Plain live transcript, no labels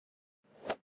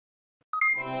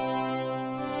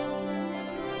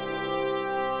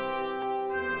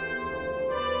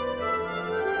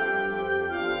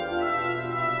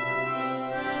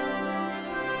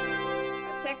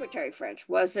Secretary French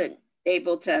wasn't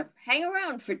able to hang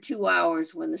around for 2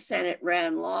 hours when the Senate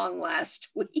ran long last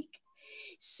week.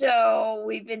 So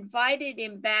we've invited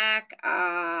him back.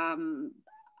 I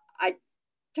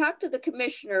talked to the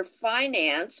Commissioner of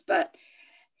Finance, but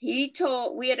we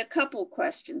had a couple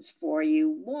questions for you.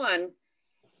 One,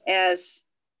 as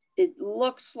it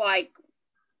looks like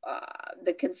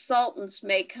the consultants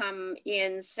may come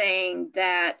in saying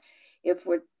that if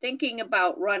we're thinking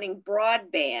about running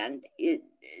broadband,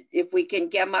 if we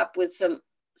can come up with some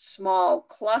small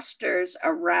clusters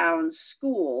around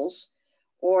schools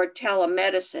or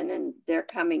telemedicine, and they're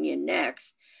coming in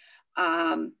next.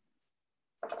 So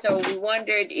we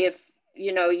wondered if,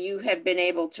 you had been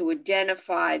able to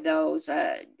identify those.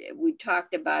 We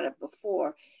talked about it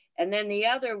before. And then the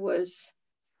other was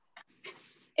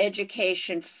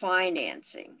education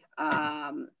financing.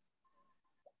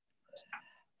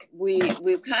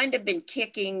 We've kind of been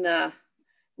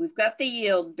we've got the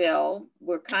yield bill.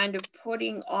 We're kind of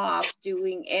putting off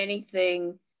doing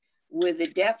anything with a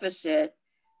deficit,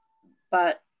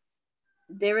 but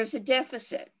there is a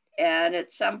deficit. And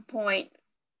at some point,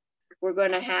 we're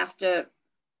going to have to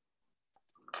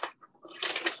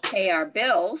pay our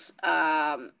bills.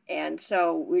 And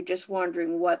so we're just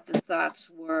wondering what the thoughts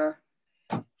were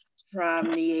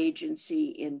from the agency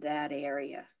in that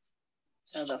area.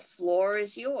 So the floor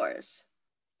is yours.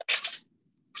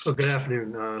 Well, good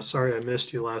afternoon. Sorry I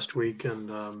missed you last week, and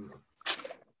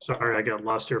sorry I got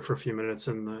lost here for a few minutes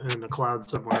in the cloud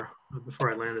somewhere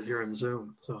before I landed here in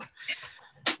Zoom. So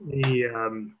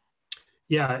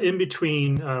yeah, in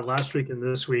between last week and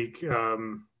this week, a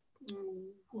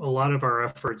lot of our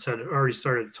efforts had already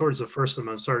started towards the first of the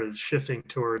month, started shifting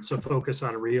towards a focus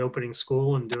on reopening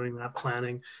school and doing that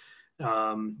planning.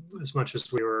 As much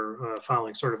as we were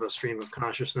following sort of a stream of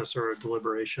consciousness or a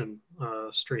deliberation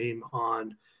stream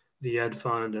on the Ed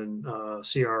Fund and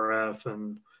CRF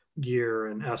and GEAR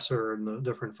and ESSER and the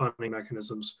different funding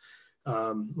mechanisms,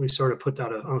 we sort of put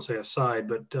that, I won't say aside,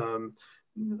 but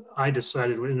I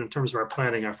decided in terms of our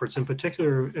planning efforts, in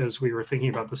particular, as we were thinking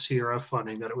about the CRF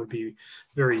funding, that it would be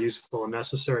very useful and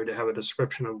necessary to have a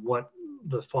description of what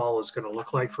the fall is going to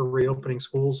look like for reopening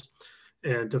schools,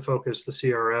 and to focus the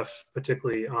CRF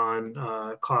particularly on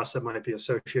costs that might be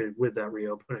associated with that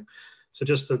reopening. So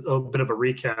just a bit of a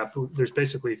recap, there's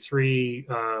basically 3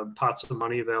 pots of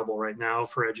money available right now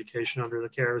for education under the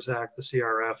CARES Act, the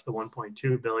CRF, the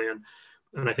 1.2 billion.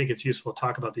 And I think it's useful to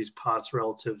talk about these pots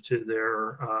relative to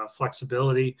their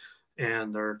flexibility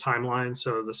and their timeline.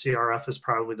 So the CRF is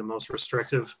probably the most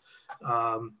restrictive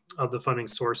of the funding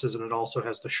sources, and it also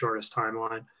has the shortest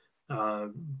timeline.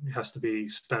 It has to be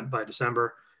spent by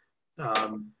December.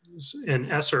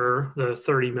 In ESSER, the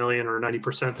 30 million or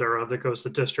 90% thereof that goes to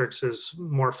districts is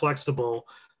more flexible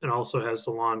and also has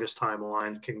the longest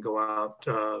timeline, can go out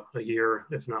a year,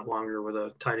 if not longer, with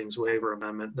a tidings waiver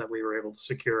amendment that we were able to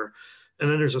secure. And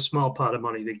then there's a small pot of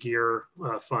money, the GEAR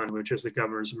fund, which is the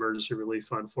Governor's Emergency Relief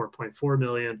Fund, 4.4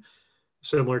 million.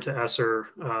 Similar to ESSER,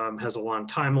 has a long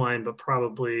timeline, but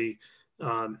probably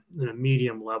in a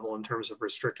medium level in terms of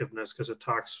restrictiveness, because it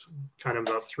talks kind of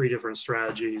about 3 different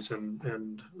strategies.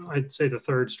 And I'd say the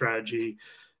third strategy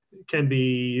can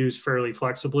be used fairly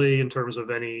flexibly in terms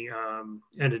of any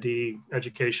entity,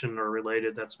 education or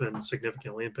related, that's been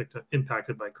significantly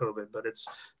impacted by COVID, but it's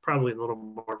probably a little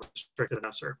more restricted than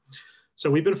ESSER. So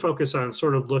we've been focused on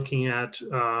sort of looking at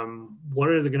what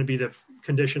are going to be the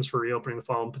conditions for reopening the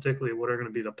fall, and particularly what are going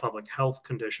to be the public health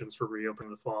conditions for reopening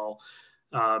the fall.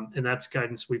 And that's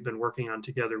guidance we've been working on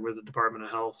together with the Department of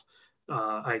Health.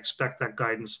 I expect that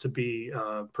guidance to be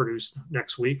produced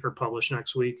next week or published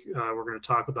next week. We're going to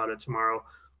talk about it tomorrow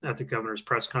at the governor's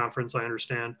press conference, I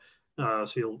understand.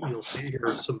 So you'll see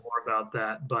here some more about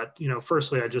that. But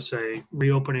firstly, I just say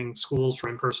reopening schools for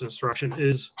in-person instruction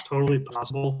is totally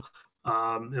possible,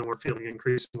 and we're feeling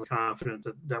increasingly confident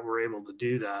that we're able to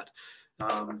do that.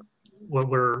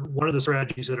 One of the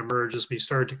strategies that emerged as we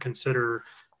started to consider,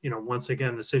 once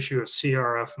again, this issue of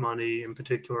CRF money in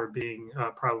particular being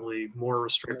probably more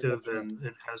restrictive and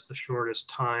has the shortest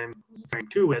time frame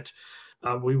to it,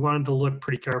 we wanted to look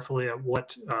pretty carefully at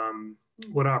what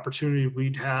opportunity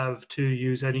we'd have to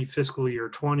use any fiscal year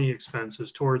 20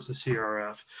 expenses towards the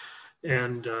CRF.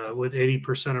 And with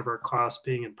 80% of our costs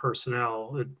being in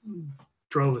personnel, it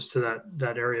drove us to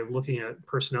that area of looking at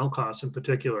personnel costs in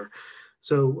particular.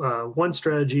 So one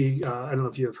strategy, I don't know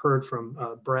if you have heard from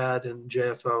Brad and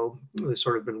JFO, they've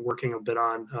sort of been working a bit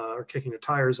on or kicking the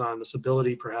tires on this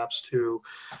ability perhaps to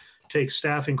take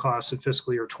staffing costs in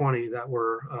fiscal year 20 that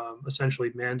were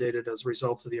essentially mandated as a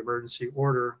result of the emergency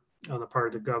order the part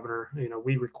of the governor.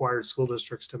 We required school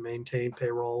districts to maintain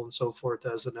payroll and so forth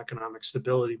as an economic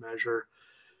stability measure.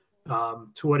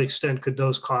 To what extent could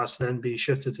those costs then be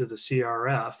shifted to the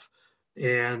CRF,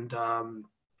 and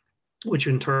which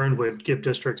in turn would give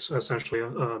districts essentially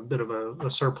a bit of a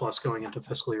surplus going into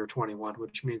fiscal year 21,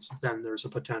 which means then there's a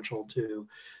potential to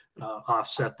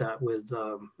offset that with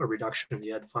a reduction in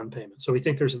the ed fund payment. So we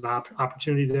think there's an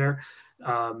opportunity there.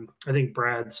 I think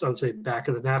Brad's, I would say, back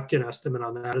of the napkin estimate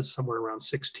on that is somewhere around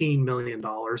 $16 million.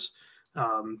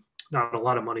 Not a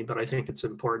lot of money, but I think it's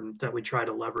important that we try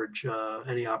to leverage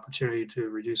any opportunity to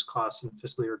reduce costs in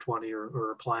fiscal year 20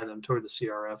 or apply them toward the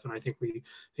CRF. And I think we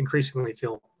increasingly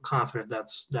feel confident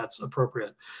that's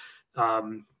appropriate.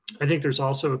 I think there's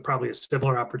also probably a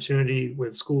similar opportunity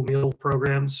with school meal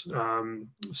programs.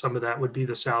 Some of that would be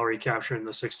the salary capture in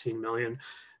the 16 million.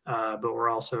 But we're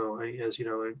also, as you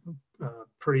know,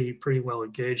 pretty well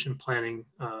engaged in planning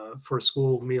for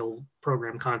school meal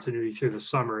program continuity through the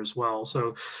summer as well.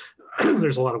 So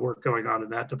there's a lot of work going on in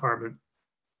that department.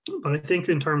 But I think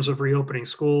in terms of reopening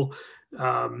school,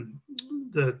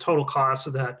 the total cost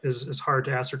of that is hard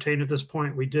to ascertain at this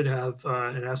point. We did have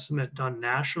an estimate done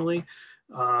nationally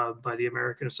by the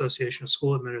American Association of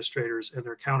School Administrators and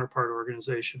their counterpart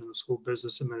organization and the school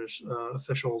business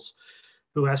officials,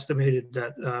 who estimated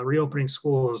that reopening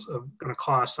school is going to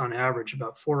cost on average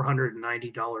about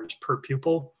 $490 per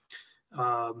pupil.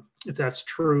 If that's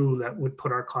true, that would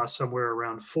put our cost somewhere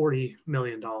around $40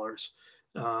 million.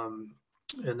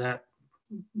 And that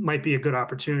might be a good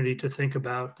opportunity to think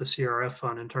about the CRF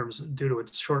fund in terms of, due to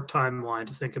its short timeline,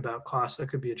 to think about costs that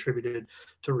could be attributed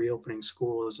to reopening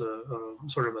school as a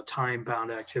sort of a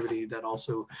time-bound activity that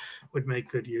also would make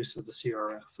good use of the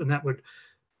CRF. And that would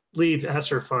leave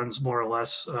ESSER funds more or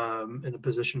less in a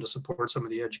position to support some of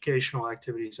the educational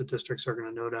activities that districts are going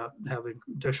to no doubt have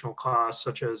additional costs,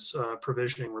 such as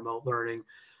provisioning remote learning,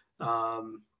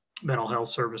 mental health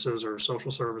services or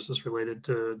social services related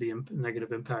to the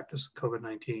negative impact of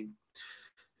COVID-19.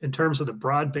 In terms of the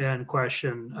broadband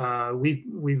question,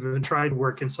 we've been trying to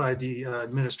work inside the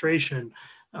administration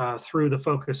through the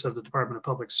focus of the Department of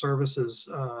Public Services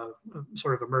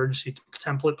sort of emergency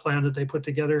template plan that they put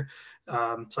together.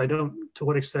 So I don't, to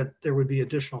what extent there would be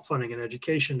additional funding in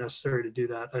education necessary to do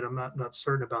that. I'm not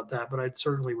certain about that, but I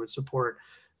certainly would support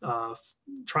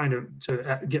trying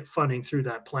to get funding through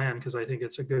that plan, because I think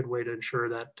it's a good way to ensure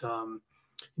that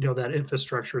that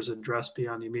infrastructure is addressed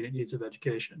beyond the immediate needs of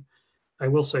education. I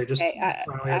will say, just I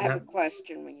have a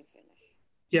question when you finish.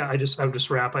 Yeah, I would just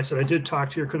wrap. I said I did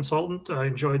talk to your consultant. I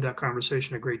enjoyed that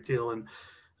conversation a great deal, and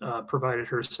provided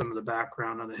her some of the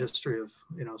background on the history of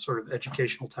sort of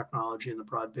educational technology and the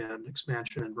broadband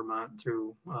expansion in Vermont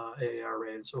through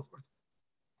AARA and so forth.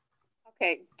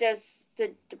 Okay, does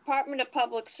the Department of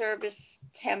Public Service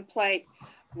template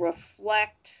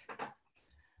reflect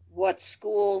what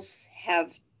schools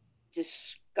have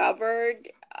discovered?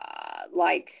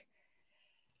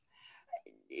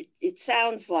 It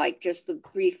sounds like, just the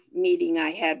brief meeting I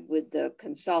had with the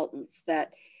consultants,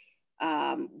 that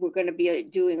we're going to be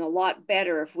doing a lot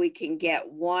better if we can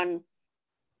get one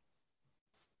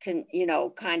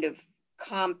kind of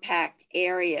compact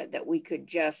area that we could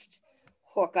just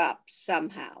hook up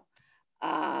somehow,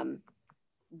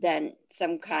 then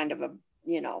some kind of a,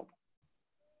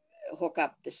 hook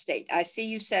up the state. I see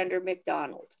you, Senator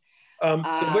McDonald.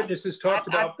 The witnesses talked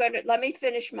about. Let me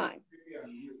finish mine.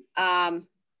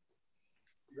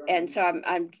 And so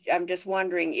I'm just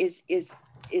wondering, is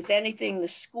anything the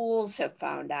schools have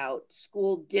found out,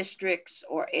 school districts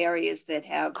or areas that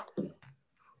have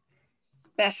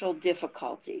special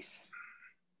difficulties?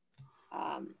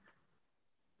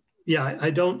 Yeah, I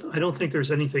don't think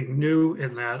there's anything new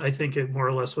in that. I think it more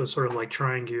or less was sort of like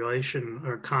triangulation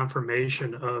or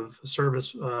confirmation of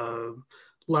service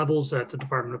levels that the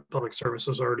Department of Public Service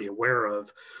was already aware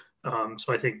of.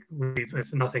 So I think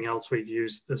if nothing else, we've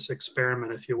used this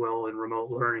experiment, if you will, in remote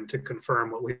learning to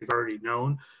confirm what we've already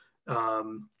known.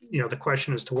 The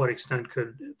question is, to what extent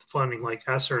could funding like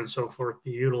ESSER and so forth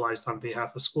be utilized on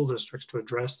behalf of school districts to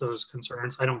address those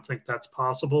concerns? I don't think that's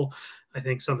possible. I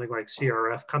think something like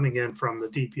CRF, coming in from the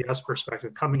DPS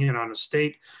perspective, coming in on a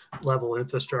state level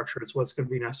infrastructure, it's what's going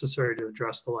to be necessary to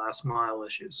address the last mile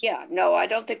issues. Yeah, no, I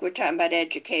don't think we're talking about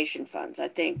education funds. I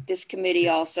think this committee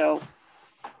also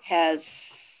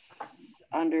has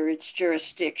under its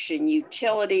jurisdiction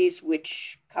utilities,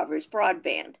 which covers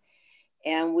broadband.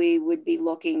 And we would be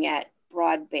looking at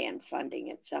broadband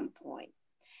funding at some point.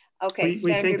 Okay.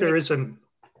 We think there is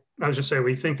I was just saying,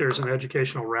 we think there's an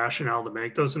educational rationale to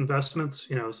make those investments,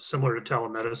 similar to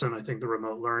telemedicine. I think the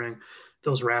remote learning,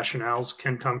 those rationales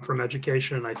can come from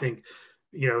education. And I think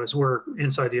as we're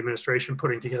inside the administration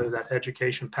putting together that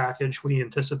education package, we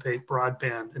anticipate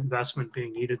broadband investment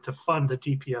being needed to fund the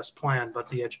DPS plan, but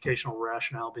the educational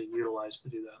rationale being utilized to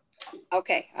do that.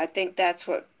 Okay, I think that's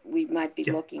what we might be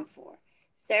looking for.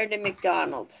 Senator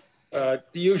McDonald. The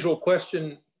usual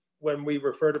question when we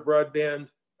refer to broadband,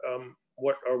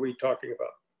 what are we talking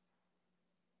about?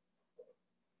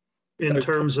 In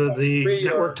terms of the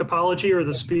network topology or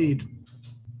the speed?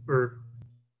 Or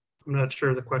I'm not sure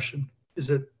of the question.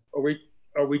 Is it?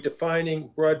 Are we defining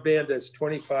broadband as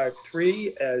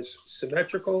 25/3, as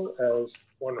symmetrical, as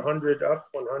 100 up,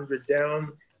 100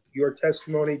 down? Your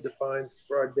testimony defines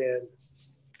broadband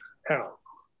how?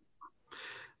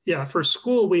 Yeah, for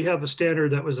school, we have a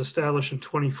standard that was established in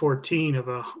 2014 of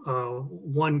a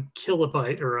 1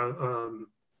 kilobyte or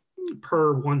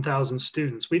per 1,000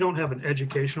 students. We don't have an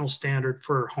educational standard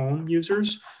for home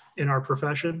users in our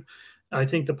profession. I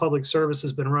think the public service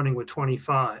has been running with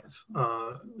 25,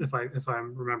 if I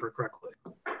remember correctly.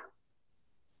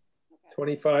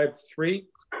 25/3?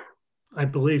 I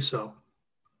believe so.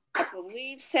 I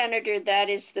believe, Senator, that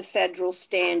is the federal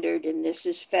standard, and this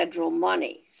is federal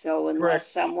money. So unless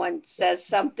someone says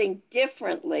something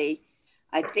differently,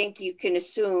 I think you can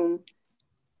assume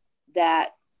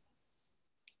that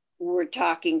we're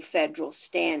talking federal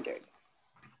standard.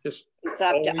 It's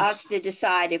up to us to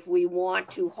decide if we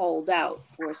want to hold out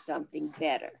for something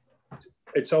better.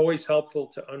 It's always helpful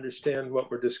to understand what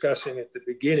we're discussing at the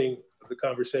beginning of the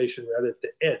conversation rather at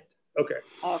the end. Okay.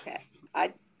 Okay.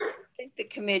 I think the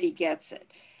committee gets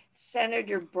it.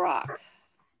 Senator Brock.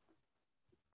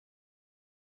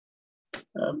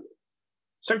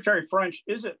 Secretary French,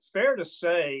 is it fair to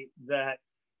say that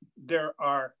there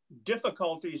are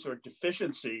difficulties or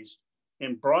deficiencies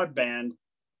in broadband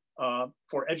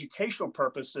for educational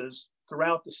purposes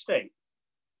throughout the state?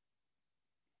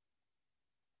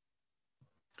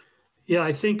 Yeah,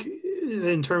 I think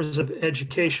in terms of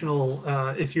educational,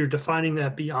 if you're defining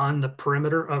that beyond the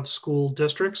perimeter of school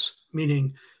districts,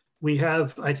 meaning we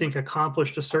have, I think,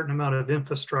 accomplished a certain amount of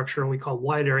infrastructure we call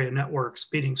wide area networks,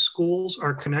 meaning schools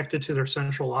are connected to their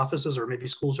central offices, or maybe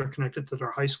schools are connected to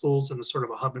their high schools in a sort of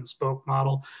a hub and spoke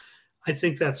model. I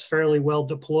think that's fairly well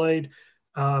deployed.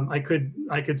 I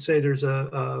could say there's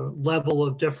a level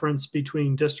of difference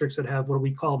between districts that have what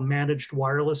we call managed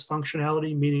wireless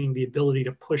functionality, meaning the ability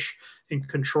to push and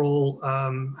control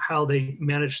how they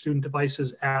manage student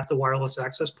devices at the wireless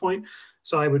access point.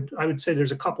 So I would say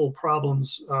there's a couple of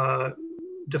problems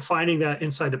defining that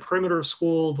inside the perimeter of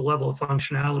school, the level of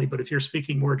functionality. But if you're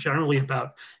speaking more generally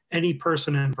about any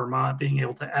person in Vermont being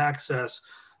able to access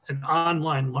an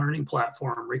online learning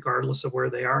platform, regardless of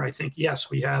where they are, I think, yes,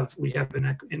 we have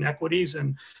inequities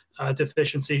and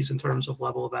deficiencies in terms of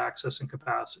level of access and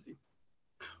capacity.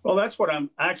 Well, that's what I'm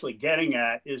actually getting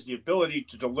at, is the ability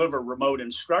to deliver remote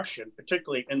instruction,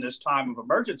 particularly in this time of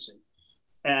emergency.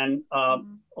 And a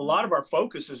lot of our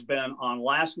focus has been on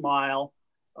last mile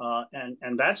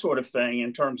and that sort of thing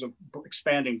in terms of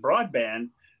expanding broadband.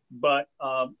 But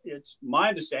it's my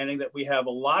understanding that we have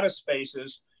a lot of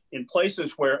spaces in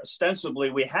places where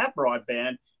ostensibly we have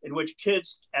broadband in which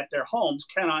kids at their homes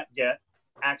cannot get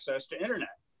access to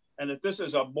internet. And that this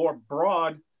is a more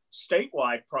broad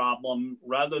statewide problem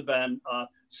rather than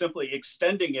simply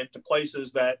extending it to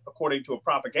places that, according to a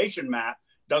propagation map,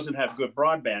 doesn't have good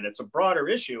broadband. It's a broader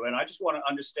issue. And I just want to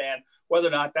understand whether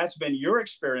or not that's been your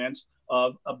experience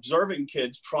of observing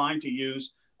kids trying to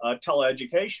use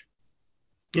teleeducation.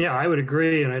 Yeah, I would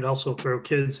agree. And I'd also throw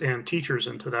kids and teachers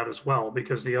into that as well,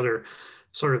 because the other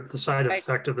sort of the side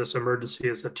effect of this emergency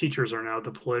is that teachers are now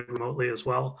deployed remotely as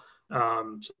well.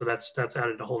 So that's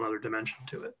added a whole other dimension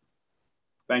to it.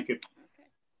 Thank you. Okay.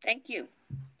 Thank you.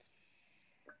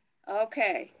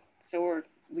 Okay, so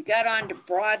we got on to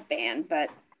broadband, but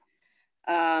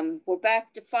we're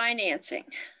back to financing.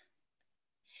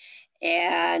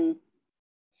 And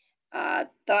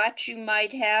thoughts you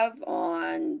might have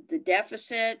on the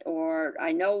deficit, or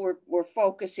I know we're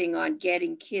focusing on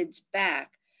getting kids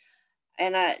back.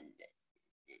 And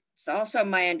it's also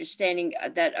my understanding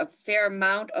that a fair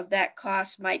amount of that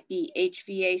cost might be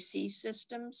HVAC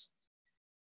systems.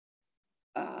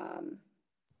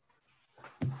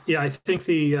 Yeah, I think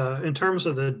in terms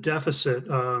of the deficit,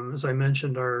 as I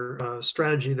mentioned, our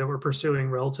strategy that we're pursuing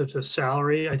relative to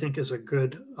salary, I think is a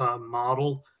good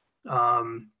model.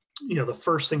 The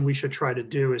first thing we should try to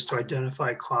do is to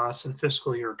identify costs in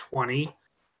fiscal year 20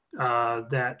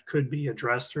 that could be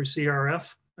addressed through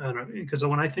CRF. Because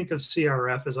when I think of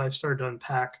CRF, as I've started to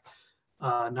unpack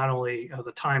not only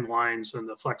the timelines and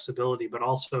the flexibility, but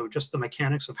also just the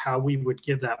mechanics of how we would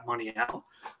give that money out.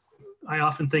 I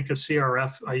often think of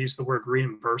CRF, I use the word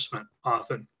reimbursement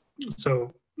often.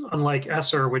 So unlike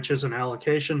ESSER, which is an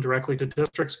allocation directly to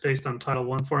districts based on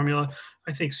Title I formula,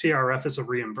 I think CRF is a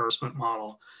reimbursement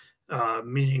model,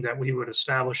 meaning that we would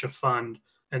establish a fund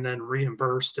and then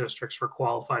reimburse districts for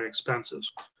qualified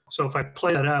expenses. So if I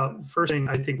play that out, first thing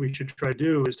I think we should try to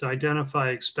do is to identify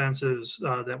expenses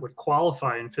that would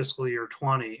qualify in fiscal year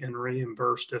 20 and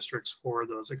reimburse districts for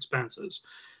those expenses.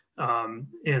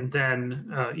 And then,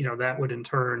 that would in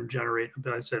turn generate,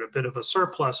 as I said, a bit of a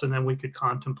surplus, and then we could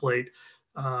contemplate,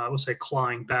 I would say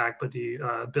clawing back, but the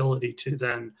ability to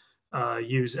then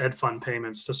use ed fund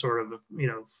payments to sort of,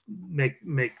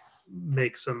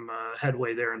 make some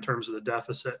headway there in terms of the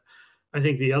deficit. I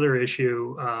think the other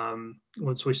issue,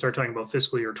 once we start talking about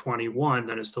fiscal year 21,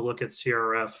 then is to look at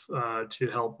CRF to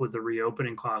help with the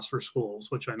reopening costs for schools,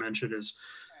 which I mentioned is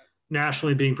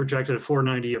nationally being projected at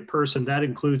 $490 a person. That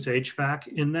includes HVAC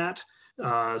in that.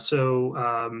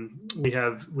 We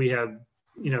have,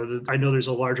 I know there's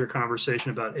a larger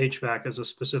conversation about HVAC as a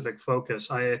specific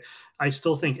focus. I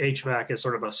still think HVAC is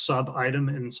sort of a sub item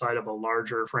inside of a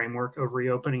larger framework of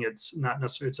reopening. It's not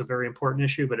necessarily, it's a very important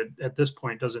issue, but at this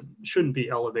point shouldn't be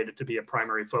elevated to be a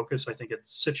primary focus. I think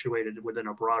it's situated within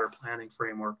a broader planning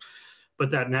framework. But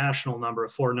that national number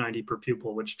of $490 per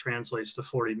pupil, which translates to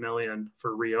 40 million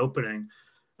for reopening,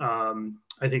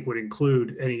 I think would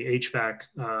include any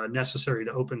HVAC necessary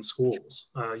to open schools.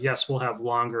 Yes, we'll have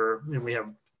we have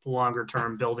longer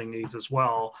term building needs as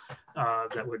well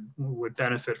that would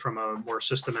benefit from a more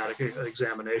systematic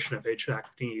examination of HVAC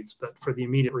needs. But for the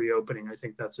immediate reopening, I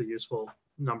think that's a useful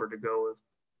number to go with.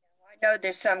 I know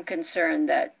there's some concern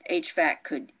that HVAC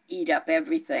could eat up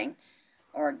everything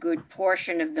or a good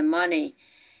portion of the money,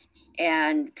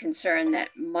 and concern that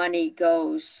money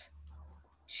goes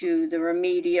to the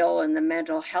remedial and the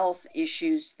mental health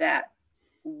issues that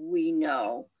we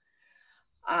know.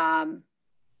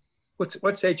 What's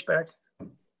HVAC?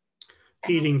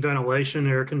 Heating, ventilation,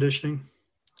 air conditioning.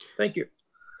 Thank you.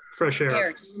 Fresh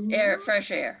air.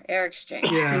 Fresh air, air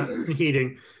exchange. Yeah,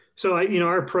 heating. So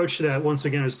our approach to that, once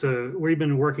again, is we've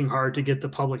been working hard to get the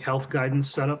public health guidance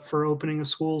set up for opening the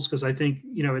schools, because I think,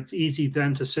 it's easy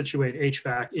then to situate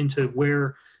HVAC into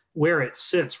where it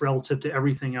sits relative to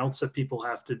everything else that people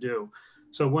have to do.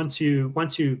 So once you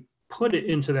put it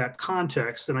into that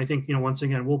context, and I think, once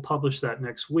again, we'll publish that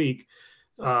next week,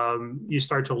 you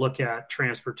start to look at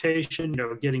transportation,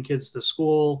 getting kids to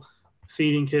school,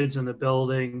 feeding kids in the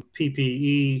building,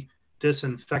 PPE,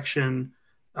 disinfection,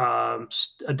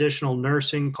 additional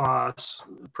nursing costs,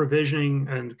 provisioning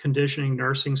and conditioning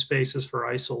nursing spaces for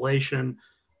isolation,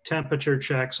 temperature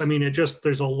checks. I mean,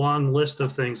 there's a long list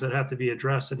of things that have to be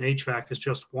addressed, and HVAC is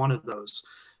just one of those.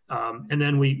 And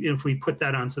then if we put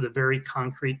that onto the very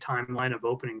concrete timeline of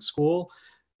opening school,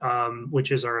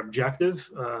 which is our objective,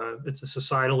 it's a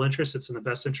societal interest. It's in the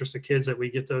best interest of kids that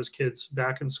we get those kids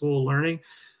back in school learning.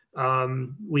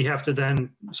 We have to then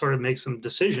sort of make some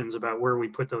decisions about where we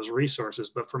put those resources.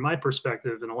 But from my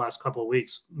perspective, in the last couple of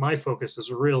weeks, my focus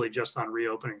is really just on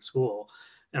reopening school.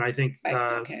 And I think,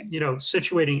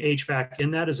 situating HVAC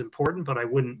in that is important, but I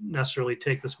wouldn't necessarily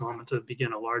take this moment to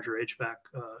begin a larger HVAC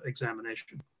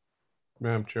examination.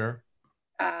 Madam Chair?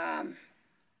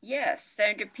 Yes,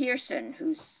 Senator Pearson,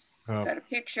 who's got a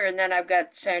picture, and then I've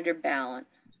got Senator Ballant.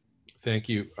 Thank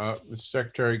you. Mr.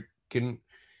 Secretary, can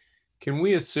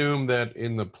we assume that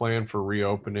in the plan for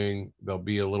reopening, there'll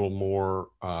be a little more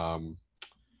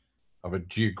of a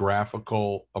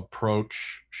geographical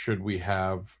approach? Should we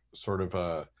have sort of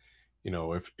a,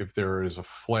 if there is a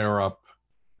flare up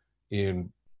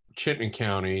in Chittenden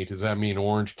County, does that mean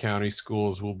Orange County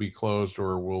schools will be closed,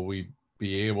 or will we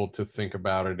be able to think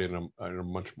about it in a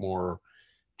much more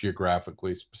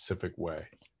geographically specific way?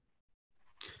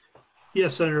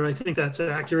 Yes, Senator, I think that's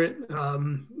accurate.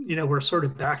 We're sort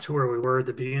of back to where we were at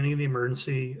the beginning of the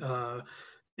emergency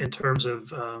in terms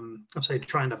of, let's say,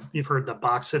 you've heard the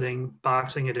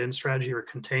boxing it in strategy or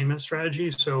containment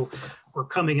strategy. So we're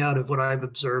coming out of what I've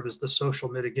observed as the social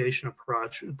mitigation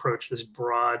approach, this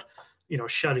broad,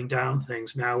 shutting down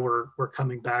things. Now we're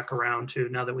coming back around to,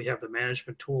 now that we have the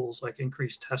management tools like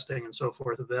increased testing and so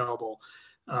forth available,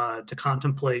 to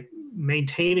contemplate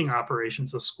maintaining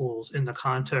operations of schools in the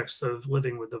context of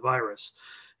living with the virus.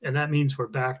 And that means we're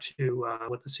back to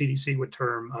what the CDC would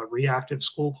term reactive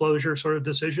school closure sort of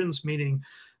decisions, meaning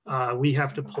we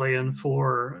have to plan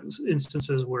for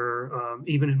instances where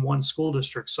even in one school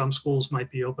district, some schools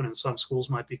might be open and some schools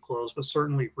might be closed, but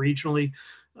certainly regionally,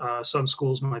 some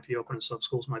schools might be open and some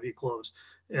schools might be closed.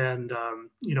 And,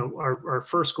 our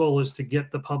first goal is to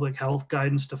get the public health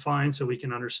guidance defined so we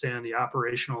can understand the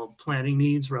operational planning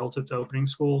needs relative to opening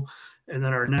school. And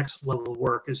then our next level of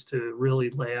work is to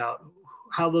really lay out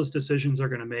how those decisions are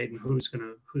going to be made and who's going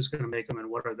to make them and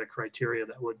what are the criteria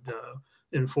that would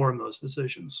inform those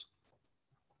decisions.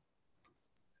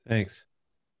 Thanks.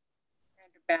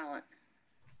 Ballant.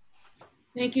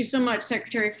 Thank you so much,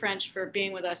 Secretary French, for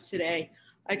being with us today.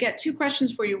 I got two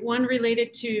questions for you. One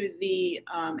related to the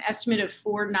estimate of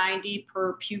 $490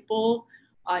 per pupil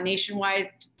nationwide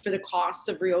for the costs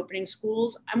of reopening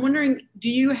schools. I'm wondering, do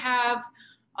you have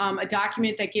a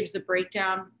document that gives the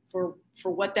breakdown for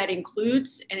what that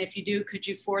includes? And if you do, could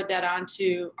you forward that on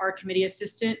to our committee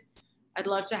assistant? I'd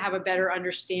love to have a better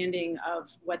understanding of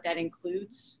what that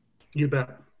includes. You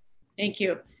bet. Thank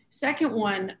you. Second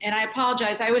one, and I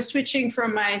apologize, I was switching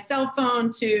from my cell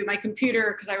phone to my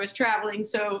computer because I was traveling.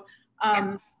 So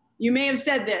you may have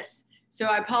said this, so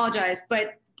I apologize.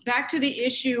 But back to the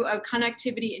issue of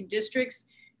connectivity in districts,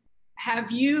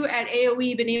 have you at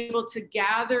AOE been able to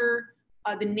gather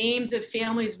the names of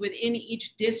families within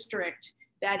each district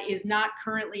that is not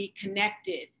currently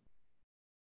connected?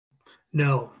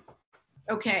 No.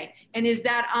 Okay, and is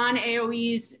that on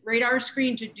AOE's radar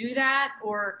screen to do that,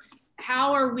 or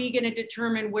how are we going to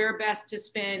determine where best to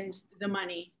spend the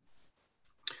money?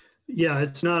 Yeah,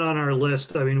 it's not on our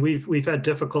list. I mean, we've had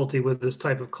difficulty with this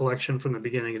type of collection from the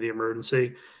beginning of the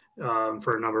emergency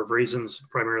for a number of reasons.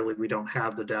 Primarily, we don't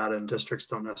have the data, and districts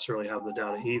don't necessarily have the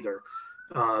data either.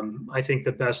 I think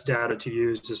the best data to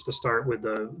use is to start with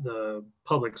the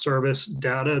public service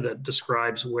data that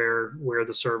describes where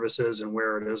the service is and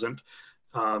where it isn't.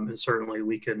 And certainly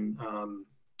we can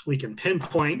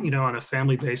pinpoint, on a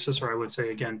family basis, or I would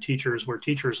say, again, teachers where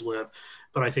teachers live.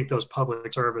 But I think those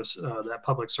public service, that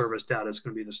public service data is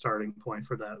going to be the starting point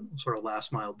for that sort of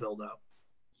last mile build out.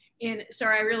 And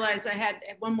sorry, I realized I had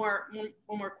one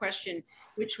more question,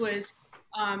 which was,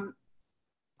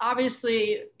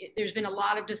 obviously there's been a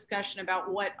lot of discussion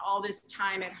about what all this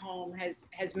time at home has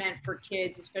meant for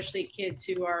kids, especially kids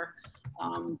who are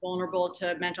vulnerable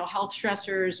to mental health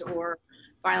stressors or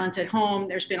violence at home.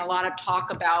 There's been a lot of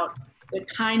talk about the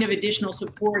kind of additional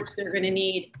supports they're going to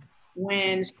need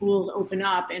when schools open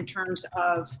up in terms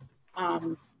of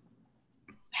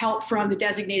help from the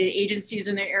designated agencies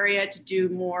in their area to do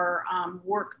more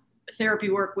therapy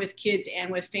work with kids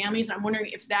and with families. I'm wondering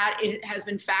if that has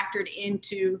been factored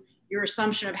into your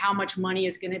assumption of how much money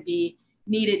is going to be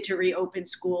needed to reopen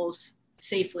schools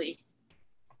safely.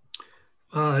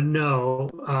 No,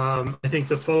 I think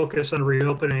the focus on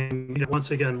reopening,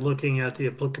 once again, looking at the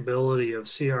applicability of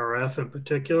CRF in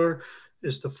particular,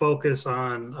 is to focus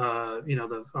on, I'm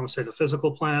gonna say the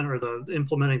physical plan or the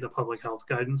implementing the public health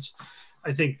guidance.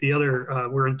 I think the other,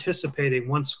 we're anticipating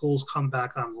once schools come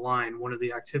back online, one of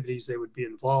the activities they would be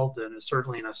involved in is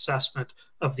certainly an assessment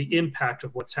of the impact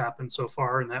of what's happened so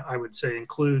far. And that I would say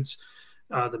includes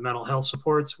the mental health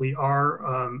supports. We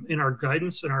are in our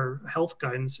guidance, in our health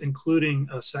guidance, including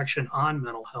a section on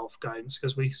mental health guidance,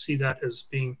 because we see that as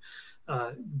being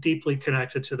deeply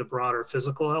connected to the broader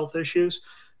physical health issues.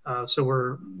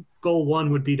 So goal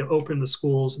one would be to open the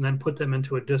schools and then put them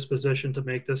into a disposition to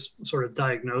make this sort of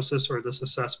diagnosis or this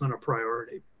assessment a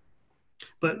priority.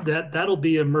 But that'll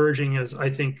be emerging as, I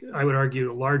think, I would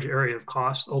argue, a large area of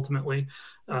cost ultimately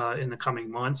in the coming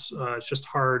months. It's just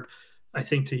hard, I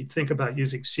think, to think about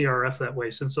using CRF that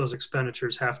way, since those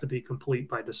expenditures have to be complete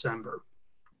by December.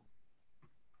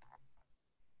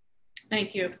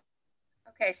 Thank you.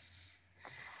 Okay,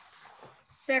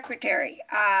 Secretary,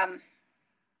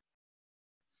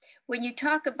 when you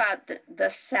talk about the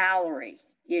salary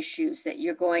issues that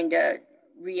you're going to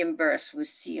reimburse with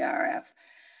CRF,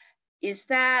 is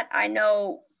that, I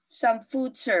know some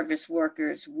food service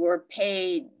workers were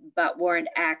paid but weren't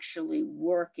actually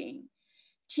working.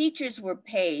 Teachers were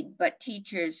paid, but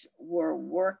teachers were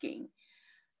working.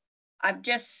 Can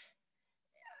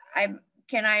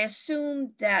I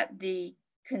assume that the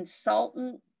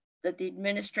consultant that the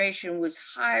administration was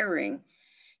hiring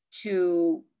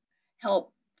to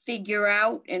help figure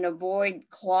out and avoid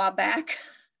clawback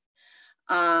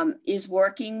is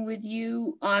working with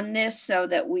you on this so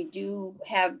that we do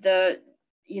have the,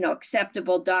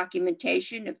 acceptable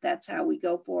documentation if that's how we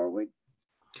go forward?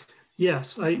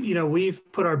 Yes,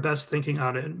 we've put our best thinking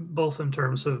on it, both in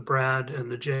terms of Brad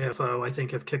and the JFO, I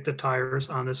think have kicked the tires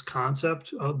on this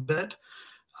concept a bit.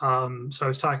 So I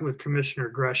was talking with Commissioner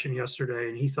Gresham yesterday,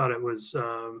 and he thought it was,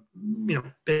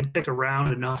 been kicked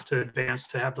around enough to advance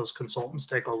to have those consultants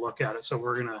take a look at it. So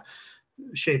we're going to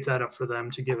shape that up for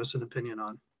them to give us an opinion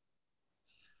on.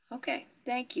 Okay,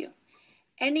 thank you.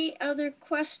 Any other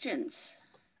questions?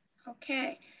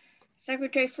 Okay.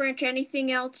 Secretary French,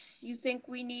 anything else you think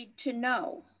we need to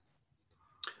know?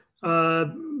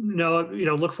 No,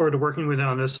 look forward to working with you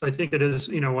on this. I think it is,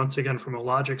 once again, from a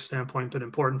logic standpoint, but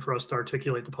important for us to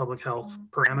articulate the public health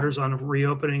parameters on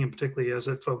reopening, and particularly as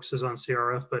it focuses on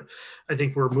CRF. But I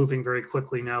think we're moving very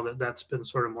quickly now that that's been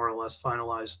sort of more or less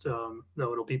finalized,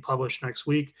 though it'll be published next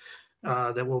week,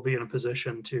 that we'll be in a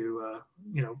position to,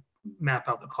 map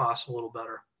out the costs a little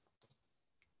better.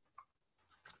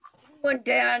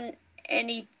 Dan,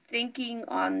 any thinking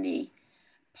on the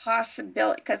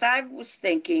possibility? Because I was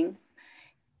thinking,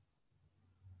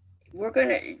 we're going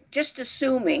to, just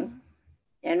assuming,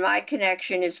 and my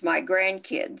connection is my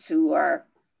grandkids who are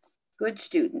good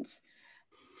students,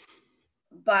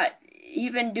 but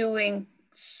even doing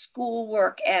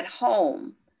schoolwork at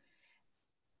home,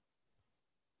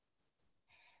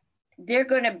 they're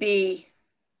going to be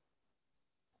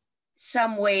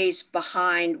some ways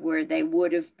behind where they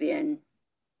would have been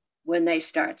when they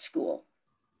start school,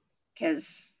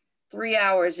 because 3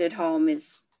 hours at home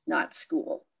is not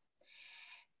school.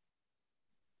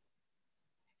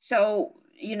 So,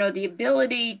 the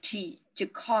ability to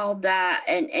call that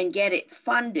and get it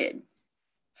funded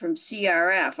from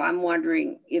CRF, I'm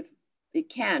wondering if it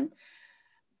can.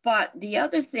 But the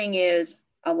other thing is,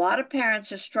 a lot of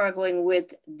parents are struggling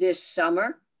with this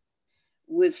summer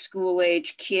with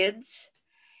school-age kids.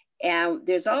 And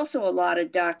there's also a lot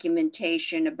of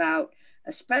documentation about,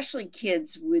 especially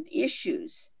kids with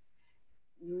issues,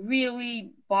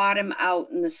 really bottom out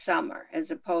in the summer,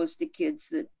 as opposed to kids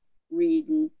that read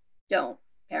and don't.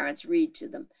 Parents read to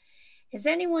them. Has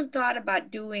anyone thought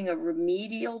about doing a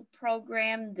remedial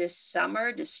program this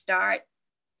summer to start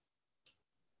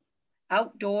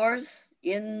outdoors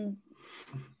in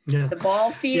the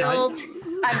ball field,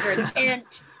 under a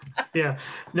tent? Yeah,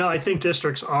 no, I think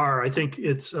districts are. I think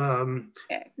it's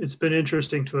been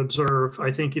interesting to observe.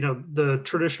 I think, the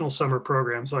traditional summer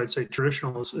programs, I'd say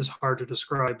traditional is hard to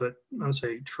describe, but I would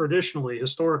say traditionally,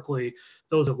 historically,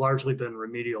 those have largely been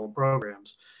remedial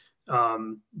programs.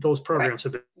 Those programs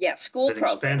have been, school been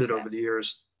expanded over the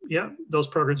years. Yeah, those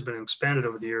programs have been expanded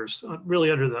over the years,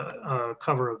 really under the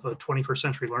cover of a 21st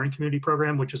Century Learning Community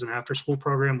program, which is an after-school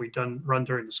program we run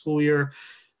during the school year.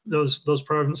 Those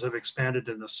programs have expanded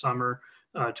in the summer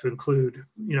to include,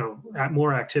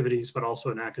 more activities, but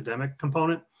also an academic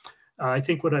component. I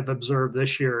think what I've observed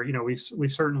this year,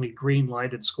 we've certainly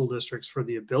green-lighted school districts for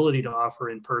the ability to offer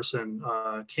in-person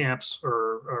camps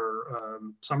or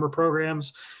summer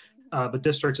programs. But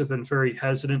districts have been very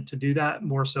hesitant to do that,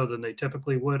 more so than they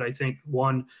typically would. I think,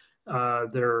 one, they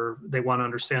want to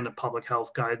understand the public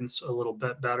health guidance a little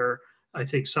bit better. I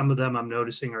think some of them I'm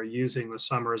noticing are using the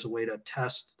summer as a way to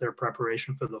test their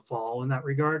preparation for the fall in that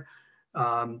regard.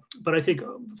 But I think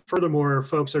furthermore,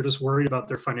 folks are just worried about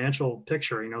their financial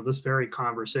picture. This very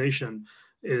conversation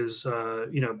is,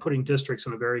 putting districts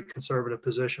in a very conservative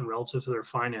position relative to their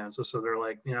finances. So they're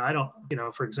like, I don't,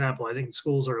 for example, I think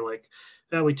schools are like,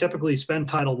 we typically spend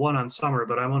Title I on summer,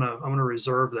 but I want to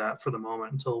reserve that for the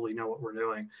moment until we know what we're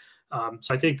doing.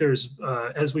 So I think there's,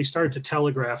 as we start to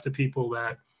telegraph to people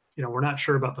that, we're not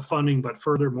sure about the funding, but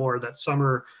furthermore, that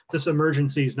summer, this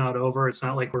emergency is not over. It's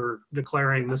not like we're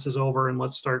declaring this is over and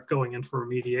let's start going in for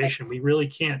remediation. We really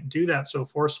can't do that so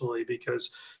forcefully because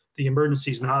the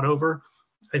emergency is not over.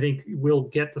 I think we'll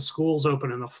get the schools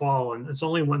open in the fall, and it's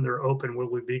only when they're open will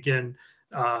we begin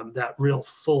that real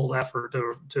full effort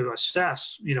to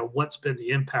assess, what's been the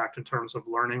impact in terms of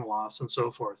learning loss and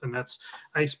so forth. And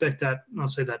I expect that, I'll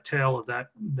say that tail of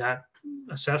that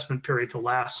assessment period to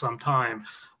last some time.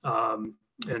 And,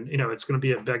 it's going to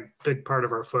be a big part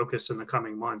of our focus in the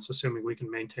coming months, assuming we can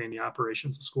maintain the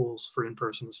operations of schools for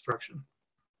in-person instruction.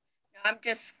 I'm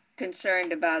just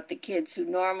concerned about the kids who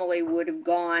normally would have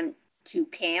gone to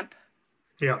camp,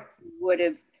 would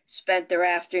have spent their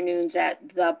afternoons at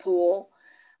the pool.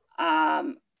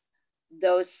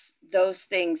 Those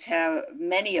things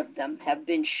many of them have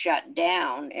been shut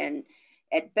down, and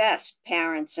at best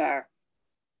parents are,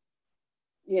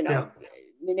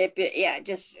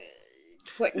 just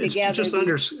putting together.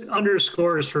 Just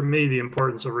underscores for me the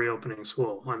importance of reopening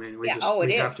school. I mean, we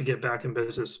have to get back in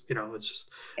business.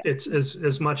 It's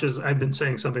as much as I've been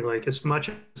saying something like, as much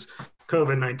as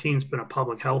COVID-19 has been a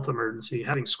public health emergency,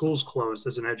 having schools closed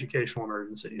is an educational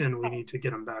emergency, and we need to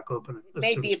get them back open.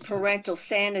 Maybe a parental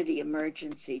sanity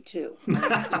emergency too.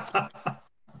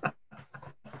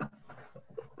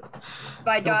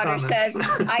 My daughter says,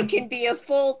 I can be a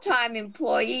full-time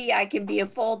employee, I can be a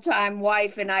full-time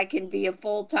wife, and I can be a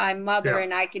full-time mother,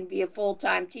 and I can be a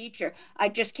full-time teacher. I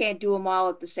just can't do them all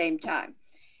at the same time.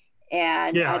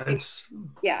 And I think,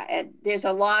 and there's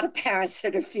a lot of parents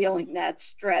that are feeling that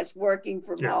stress working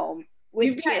from home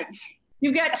with kids.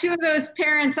 You've got two of those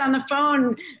parents on the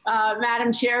phone,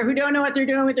 Madam Chair, who don't know what they're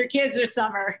doing with their kids this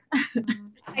summer.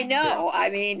 I know. I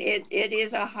mean, it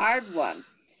is a hard one.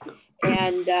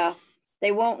 And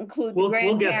they won't include the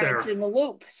grandparents in the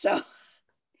loop. So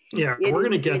yeah, we're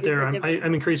going to get there.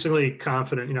 I'm increasingly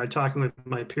confident, you know, talking with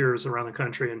my peers around the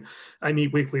country, and I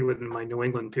meet weekly with my New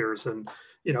England peers, and,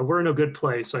 you know, we're in a good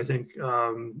place. I think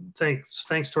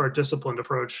thanks to our disciplined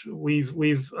approach,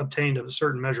 we've obtained a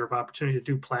certain measure of opportunity to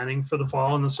do planning for the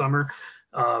fall and the summer.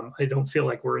 I don't feel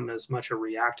like we're in as much a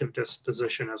reactive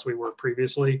disposition as we were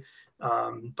previously.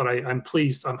 But I'm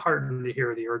pleased, I'm heartened to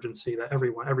hear the urgency that every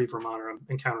Vermonter I'm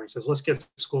encountering says, let's get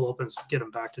school open, get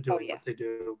them back to doing what they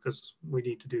do, because we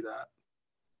need to do that.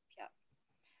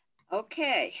 Yeah.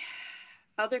 Okay.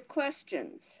 Other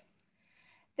questions?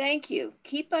 Thank you.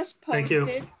 Keep us posted.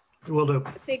 Thank you. Will do.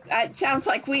 I think it sounds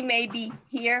like we may be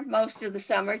here most of the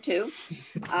summer too.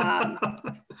 We'll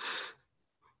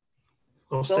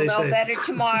know safe. Better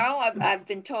tomorrow, I've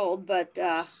been told, but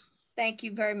thank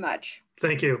you very much.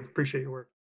 Thank you. Appreciate your work.